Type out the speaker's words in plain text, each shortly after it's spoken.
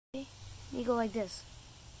You go like this.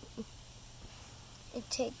 It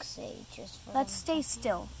takes ages for Let's them. stay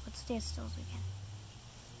still. Let's stay as still as we can.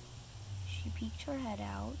 She peeked her head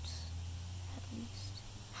out, at least.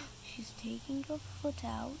 She's taking her foot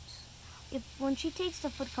out. When she takes the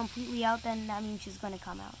foot completely out, then that means she's gonna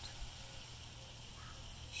come out.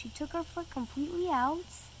 She took her foot completely out.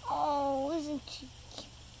 Oh, isn't she cute?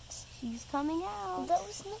 She's coming out. That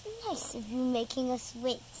was not nice of you making us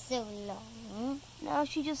wait so long. Now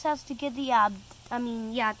she just has to get the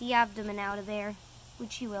abdomen out of there,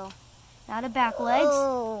 which she will. Now the back legs.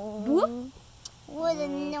 Oh, Whoop. What a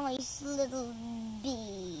nice little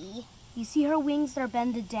bee. You see her wings are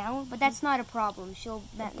bended down, but that's not a problem. She'll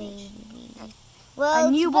Baby. A Well,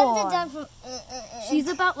 it's newborn. bended down from. She's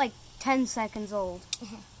about like 10 seconds old.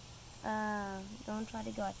 Don't try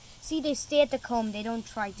to go. See, they stay at the comb. They don't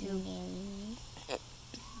try to.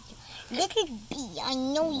 Little bee, I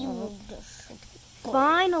know you will do.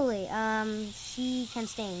 Finally, she can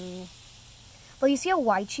sting. But you see how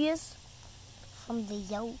white she is? From the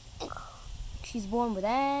yolk. She's born with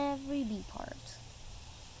every bee part.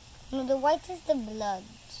 No, the white is the blood.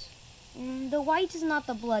 The white is not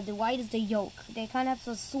the blood. The white is the yolk. They kind of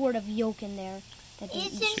have a sort of yolk in there. That they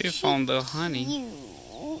eat. She found the honey.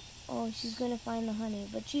 Cute. Oh, she's gonna find the honey,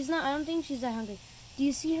 but she's not. I don't think she's that hungry. Do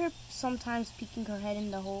you see her sometimes peeking her head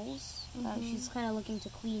in the holes? She's kind of looking to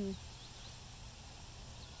clean.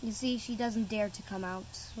 You see, she doesn't dare to come out.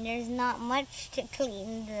 There's not much to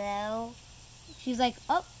clean, though. She's like,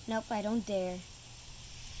 oh, nope, I don't dare.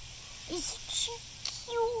 Isn't she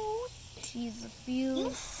cute? She's a few. You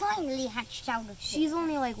finally hatched out of She's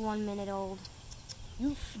only like 1 minute old. You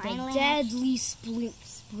The finally deadly sprinklers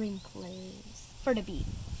for the bee.